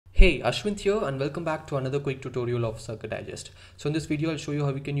Hey, Ashwin here and welcome back to another quick tutorial of CircuitDigest. So in this video, I'll show you how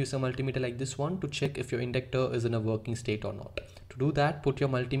you can use a multimeter like this one to check if your inductor is in a working state or not. To do that, put your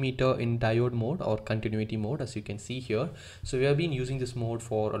multimeter in diode mode or continuity mode, as you can see here. So we have been using this mode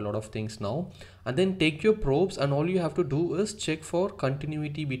for a lot of things now. And then take your probes and all you have to do is check for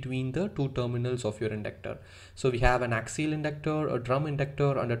continuity between the two terminals of your inductor. So we have an axial inductor, a drum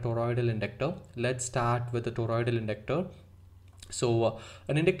inductor and a toroidal inductor. Let's start with the toroidal inductor. So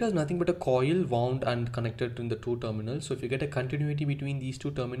an inductor is nothing but a coil wound and connected in the two terminals. So if you get a continuity between these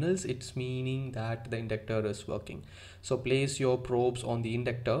two terminals, it's meaning that the inductor is working. So place your probes on the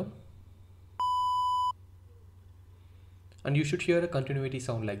inductor and you should hear a continuity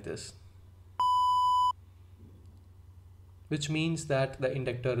sound like this, which means that the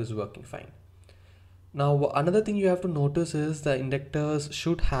inductor is working fine. Now another thing you have to notice is the inductors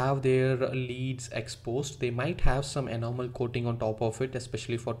should have their leads exposed. They might have some enamel coating on top of it,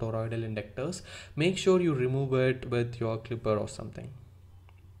 especially for toroidal inductors. Make sure you remove it with your clipper or something.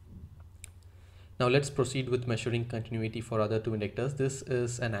 Now let's proceed with measuring continuity for other two inductors. This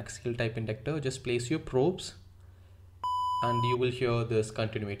is an axial type inductor. Just place your probes and you will hear this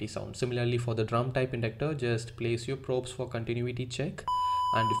continuity sound. Similarly for the drum type inductor, just place your probes for continuity check.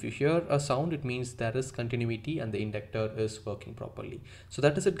 And if you hear a sound, it means there is continuity and the inductor is working properly. So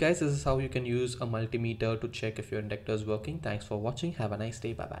that is it, guys. This is how you can use a multimeter to check if your inductor is working. Thanks for watching. Have a nice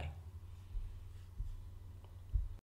day. Bye bye.